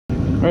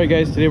Alright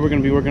guys, today we're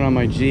going to be working on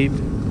my Jeep.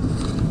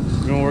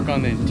 We're going to work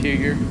on the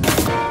interior.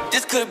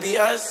 This could be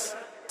us.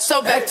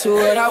 So back to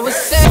what I was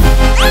saying.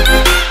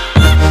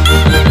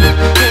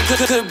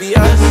 Could be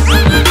us.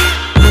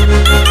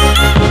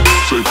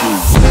 Say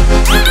please.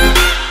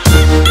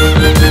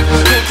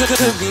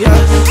 Could be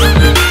us.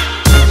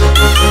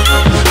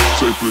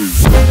 Say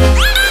please.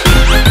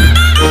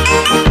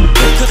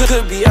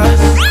 Could be us.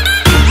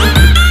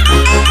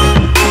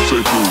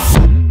 Say please.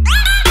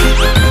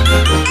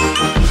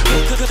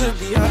 Could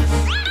be us.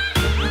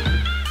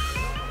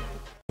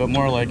 But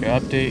more like an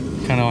update,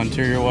 kind of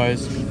interior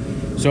wise.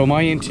 So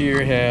my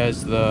interior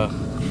has the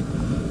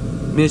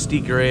misty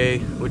gray,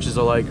 which is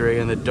a light gray,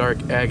 and the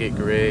dark agate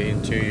gray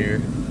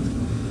interior.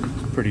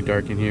 Pretty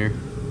dark in here.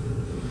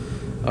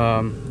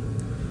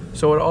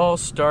 So it all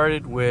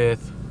started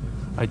with,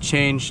 I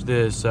changed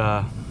this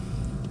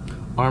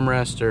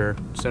armrest or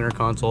center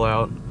console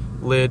out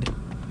lid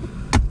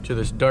to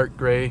this dark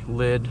gray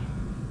lid,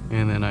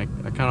 and then I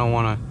kind of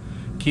want to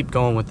keep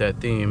going with that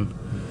theme.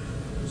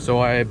 So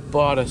I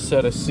bought a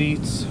set of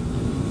seats.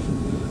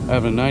 I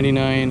have a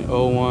 99,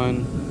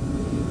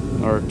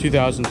 01, or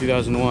 2000,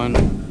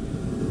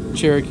 2001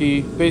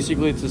 Cherokee.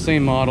 Basically it's the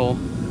same model,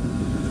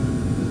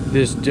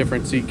 just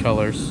different seat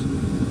colors.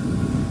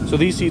 So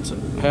these seats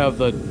have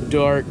the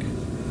dark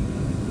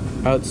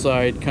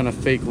outside kind of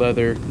fake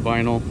leather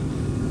vinyl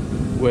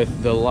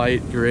with the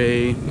light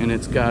gray, and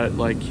it's got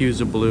like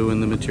hues of blue in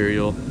the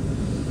material.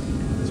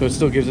 So it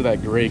still gives it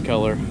that gray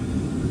color.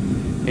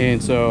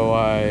 And so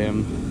I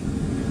am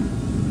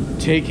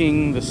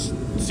taking the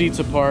seats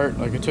apart.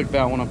 Like I took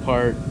that one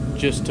apart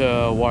just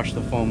to wash the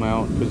foam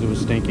out because it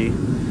was stinky.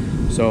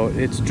 So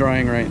it's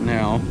drying right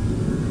now.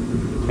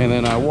 And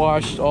then I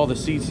washed all the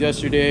seats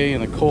yesterday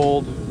in the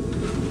cold.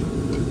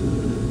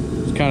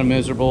 It's kind of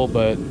miserable,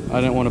 but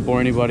I didn't want to bore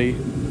anybody.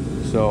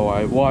 So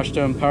I washed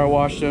them, power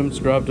washed them,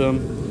 scrubbed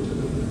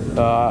them.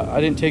 I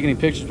didn't take any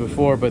pictures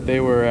before, but they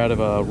were out of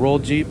a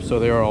rolled Jeep, so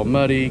they were all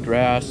muddy,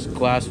 glass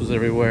was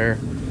everywhere.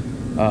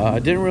 I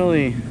didn't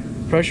really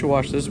pressure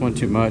wash this one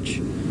too much.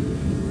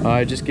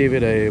 I just gave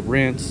it a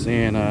rinse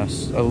and a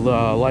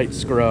light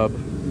scrub,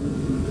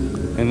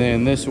 and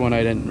then this one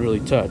I didn't really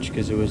touch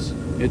because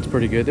it's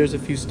pretty good. There's a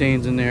few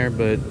stains in there,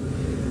 but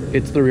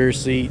it's the rear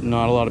seat,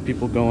 not a lot of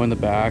people go in the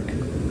back,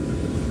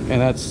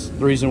 and that's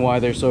the reason why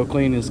they're so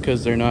clean, is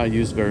because they're not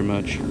used very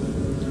much.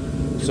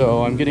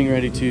 So I'm getting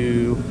ready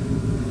to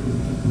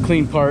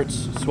clean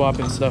parts,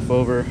 swapping stuff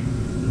over.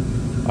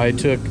 I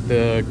took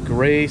the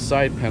gray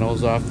side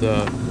panels off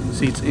the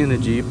seats in the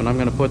Jeep, and I'm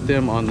going to put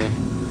them on the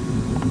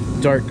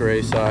dark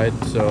gray side.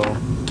 So I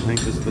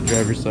think this is the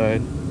driver's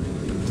side.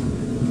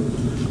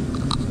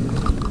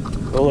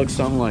 It'll look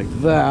something like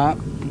that.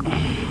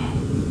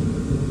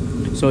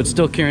 So it's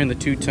still carrying the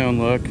two-tone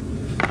look.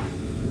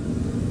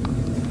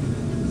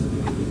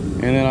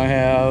 And then I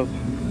have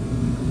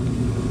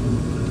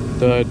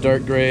the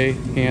dark gray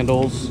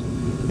handles,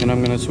 and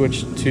I'm going to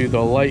switch to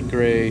the light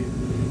gray.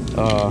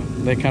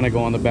 They kind of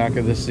go on the back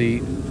of the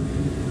seat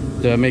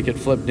to make it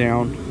flip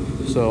down,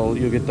 so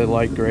you'll get the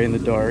light gray and the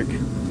dark.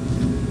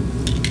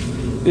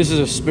 This is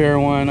a spare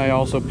one I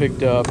also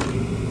picked up.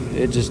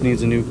 It just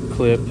needs a new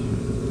clip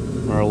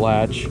or a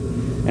latch,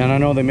 and I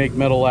know they make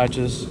metal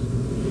latches,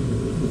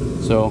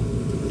 so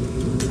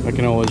I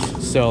can always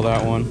sell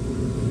that one.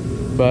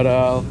 But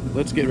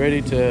let's get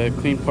ready to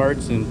clean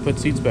parts and put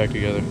seats back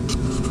together.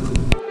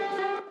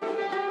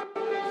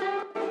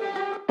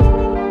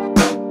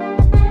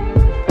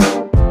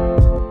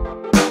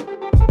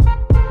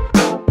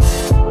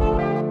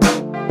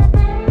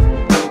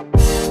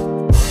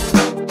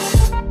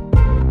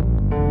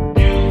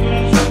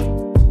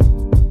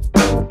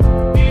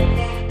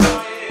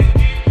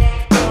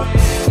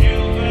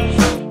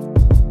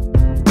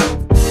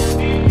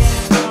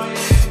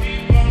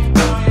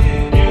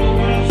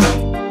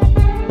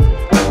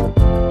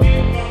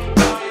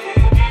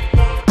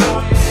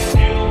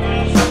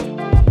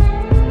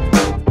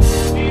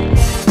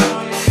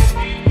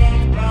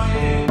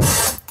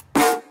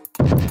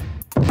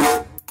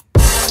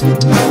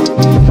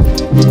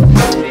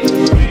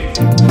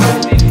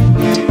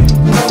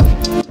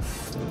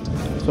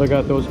 So I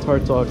got those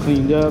parts all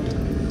cleaned up.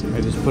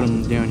 I just put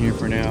them down here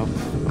for now.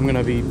 I'm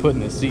gonna be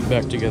putting the seat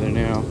back together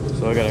now.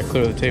 So I gotta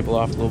clear the table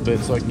off a little bit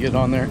so I can get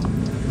on there.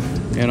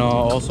 And I'll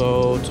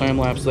also time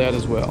lapse that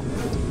as well.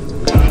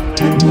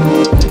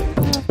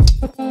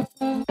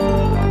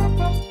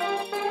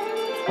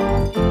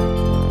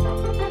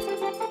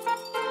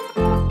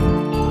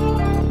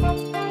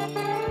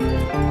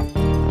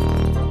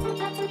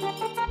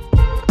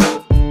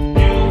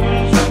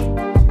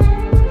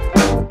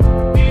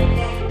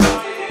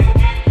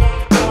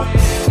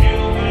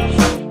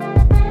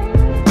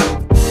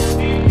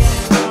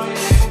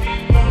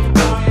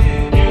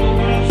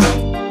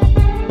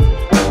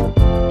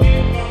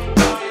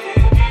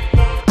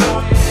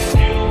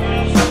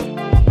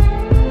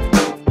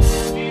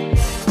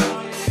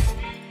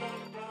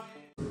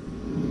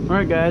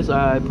 Alright guys,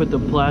 I put the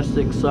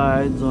plastic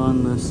sides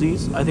on the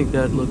seats. I think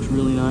that looks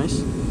really nice.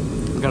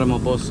 got them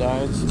on both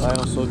sides. I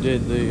also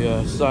did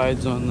the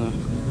sides on the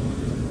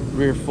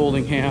rear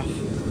folding half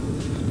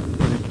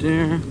right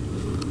there.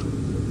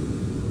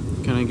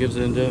 Kind of gives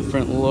it a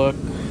different look.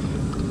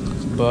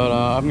 But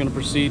I'm going to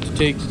proceed to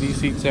take these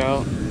seats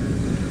out.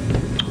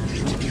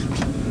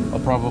 I'll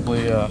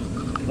probably,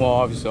 well,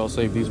 obviously I'll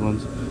save these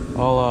ones.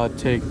 I'll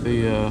take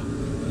the,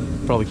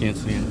 probably can't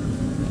see it.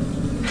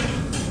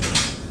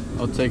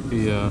 I'll take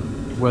the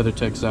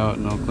WeatherTechs out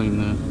and I'll clean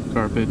the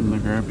carpet and the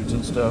garbage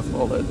and stuff,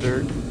 all that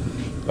dirt,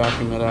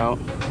 vacuum it out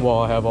while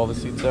I have all the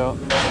seats out.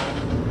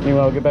 Anyway,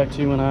 I'll get back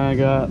to you when I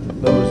got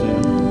those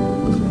in.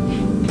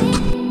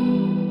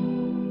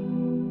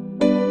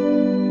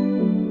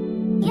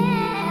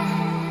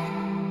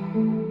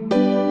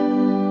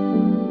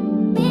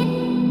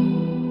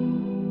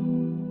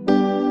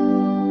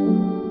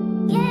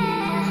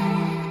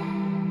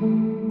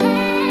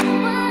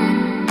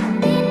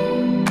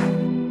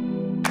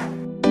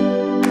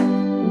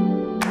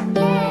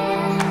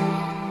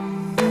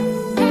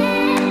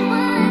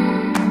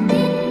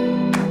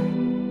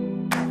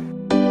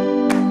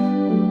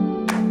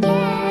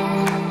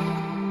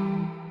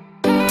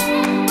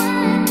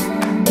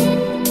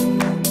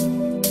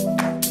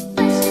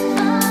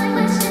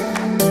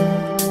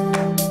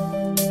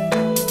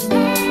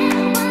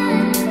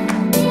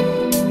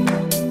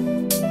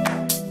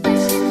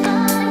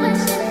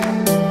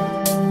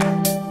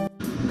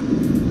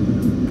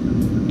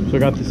 So I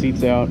got the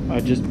seats out.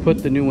 I just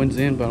put the new ones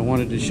in, but I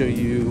wanted to show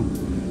you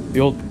the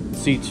old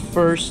seats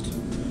first.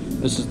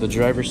 This is the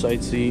driver's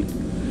side seat.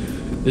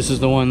 This is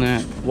the one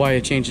that, why I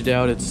changed it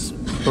out, it's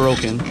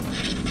broken.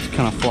 It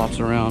kind of flops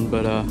around,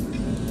 but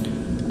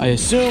I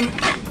assume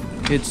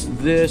it's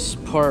this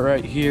part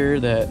right here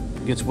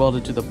that gets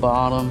welded to the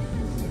bottom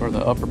or the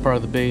upper part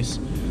of the base.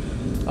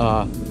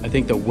 I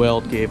think the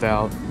weld gave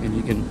out,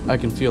 and I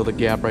can feel the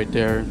gap right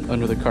there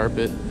under the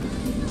carpet.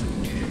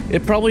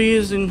 It probably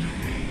isn't.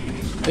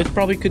 It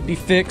probably could be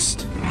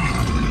fixed,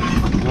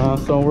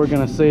 so we're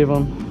gonna save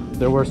them.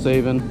 They're worth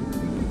saving.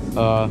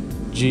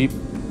 Jeep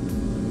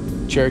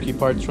Cherokee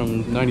parts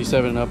from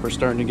 97 and up are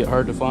starting to get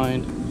hard to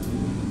find.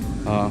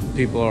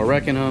 People are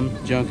wrecking them,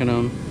 junking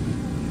them.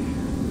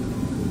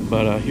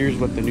 But here's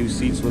what the new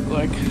seats look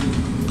like.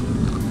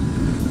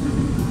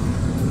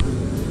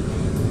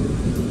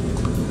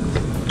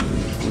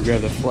 We'll grab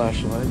the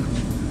flashlight.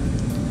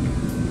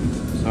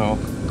 So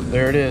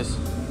there it is.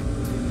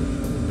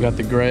 We got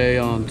the gray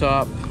on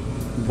top,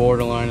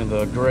 borderline of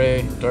the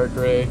gray, dark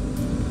gray,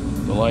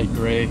 the light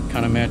gray,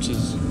 kind of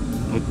matches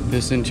what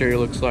this interior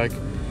looks like.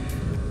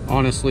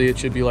 Honestly, it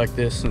should be like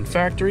this in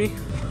factory,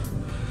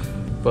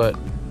 but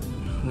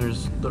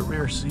there's the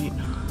rear seat.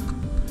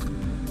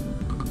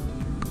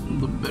 A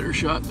little better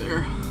shot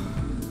there.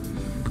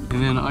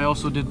 And then I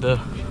also did the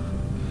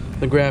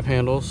grab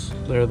handles.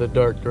 They're the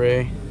dark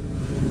gray.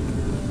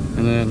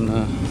 And then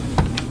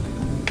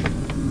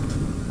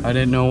I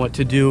didn't know what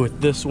to do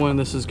with this one.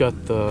 This has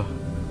got the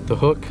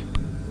hook,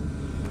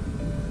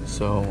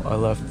 so I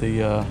left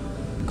the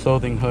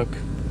clothing hook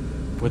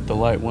with the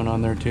light one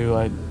on there too.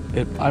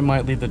 I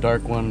might leave the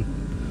dark one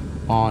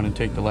on and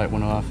take the light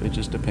one off. It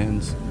just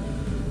depends.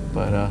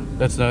 But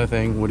that's another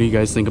thing. What do you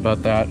guys think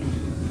about that?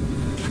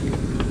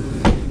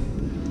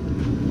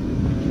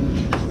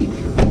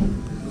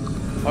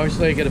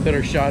 Obviously I get a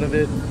better shot of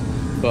it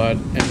but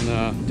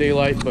in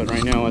daylight, but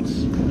right now it's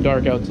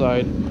dark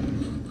outside.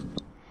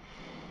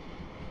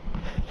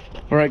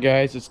 Alright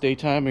guys, it's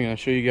daytime. I'm going to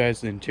show you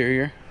guys the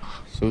interior.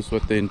 So this is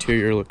what the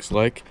interior looks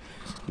like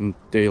in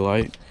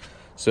daylight.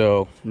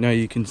 So now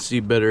you can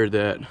see better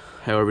that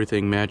how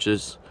everything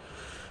matches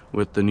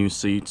with the new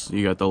seats.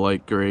 You got the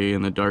light gray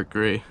and the dark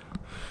gray.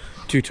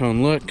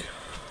 Two-tone look.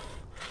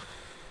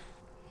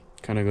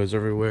 Kind of goes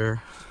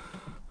everywhere.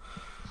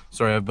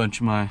 Sorry, I have a bunch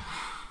of my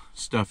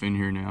stuff in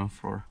here now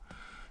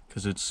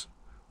because it's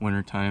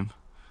winter time.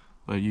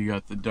 But you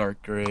got the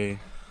dark gray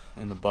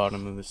in the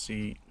bottom of the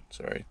seat.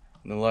 Sorry.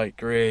 The light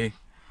gray.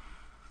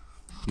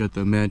 Got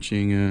the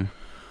matching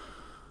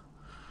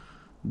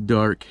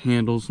dark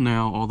handles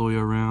now all the way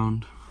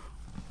around.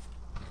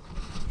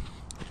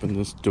 Open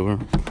this door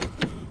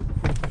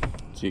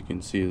so you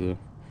can see the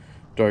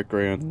dark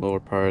gray on the lower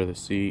part of the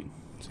seat.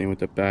 Same with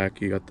the back.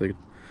 You got the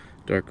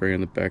dark gray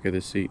on the back of the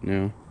seat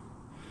now.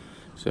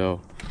 So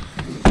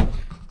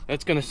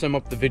that's gonna sum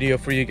up the video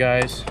for you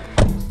guys.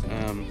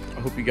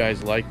 I hope you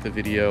guys liked the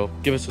video.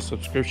 Give us a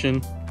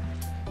subscription.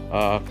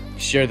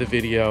 Share the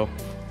video.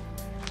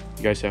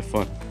 You guys have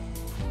fun.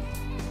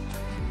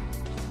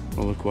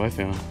 Oh, look who I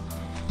found.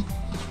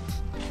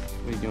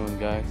 What are you doing,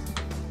 guys?